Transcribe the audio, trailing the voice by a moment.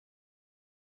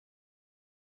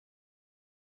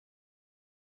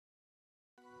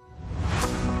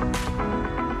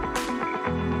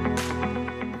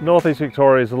North East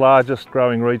Victoria is the largest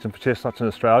growing region for chestnuts in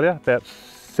Australia. About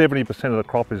 70% of the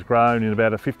crop is grown in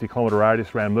about a 50-kilometre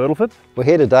radius around Myrtleford. We're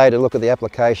here today to look at the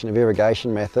application of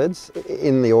irrigation methods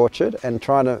in the orchard and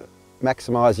trying to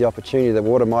maximise the opportunity that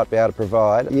water might be able to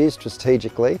provide, used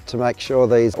strategically to make sure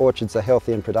these orchards are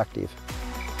healthy and productive.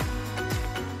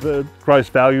 The gross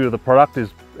value of the product is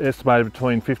estimated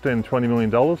between $15 and $20 million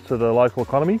to the local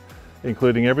economy,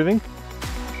 including everything.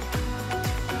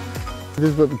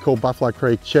 This is what we call Buffalo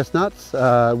Creek chestnuts.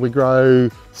 We grow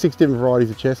 6 different varieties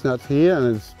of chestnuts here,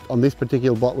 and on this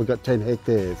particular plot we've got 10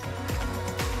 hectares.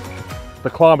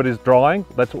 The climate is drying,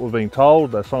 that's what we're being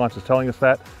told, the science is telling us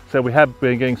that. So we have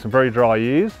been getting some very dry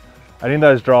years, and in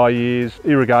those dry years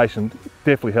irrigation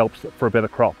definitely helps for a better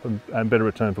crop and better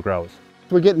return for growers.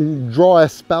 We're getting drier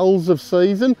spells of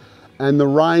season and the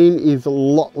rain is a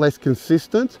lot less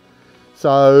consistent.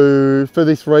 So for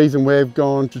this reason we've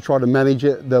gone to try to manage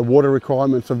the water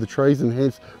requirements of the trees, and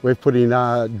hence we've put in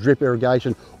drip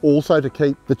irrigation. Also to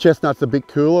keep the chestnuts a bit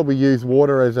cooler, we use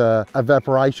water as an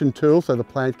evaporation tool so the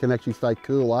plant can actually stay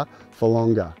cooler for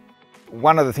longer.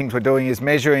 One of the things we're doing is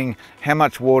measuring how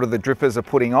much water the drippers are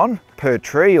putting on per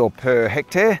tree or per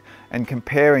hectare, and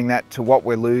comparing that to what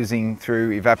we're losing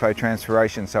through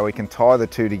evapotranspiration, so we can tie the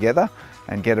two together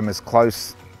and get them as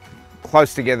close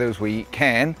together as we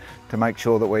can to make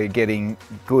sure that we're getting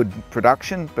good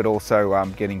production but also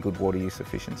getting good water use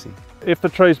efficiency. If the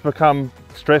trees become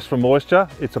stressed from moisture,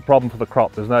 it's a problem for the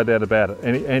crop, there's no doubt about it,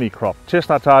 any crop.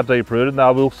 Chestnuts are deep rooted and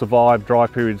they will survive dry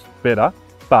periods better,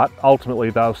 but ultimately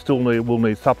they'll still will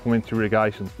need supplementary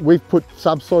irrigation. We've put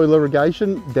subsoil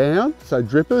irrigation down, so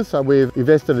drippers, so we've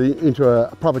invested into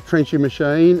a proper trenching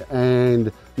machine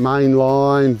and main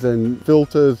lines and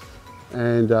filters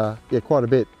and yeah, quite a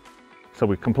bit. So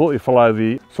we completely follow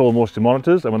the soil moisture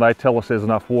monitors, and when they tell us there's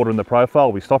enough water in the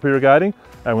profile, we stop irrigating,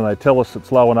 and when they tell us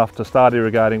it's low enough to start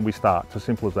irrigating, we start. It's as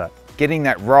simple as that. Getting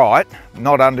that right,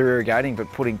 not under irrigating, but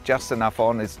putting just enough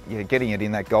on, is getting it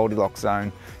in that Goldilocks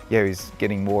zone, is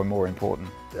getting more and more important.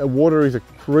 Water is a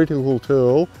critical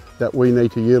tool that we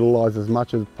need to utilise as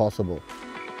much as possible.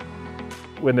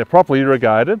 When they're properly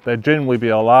irrigated, they'd generally be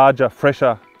a larger,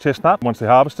 fresher chestnut once they're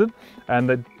harvested,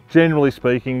 and generally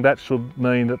speaking, that should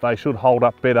mean that they should hold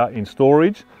up better in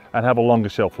storage and have a longer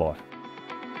shelf life.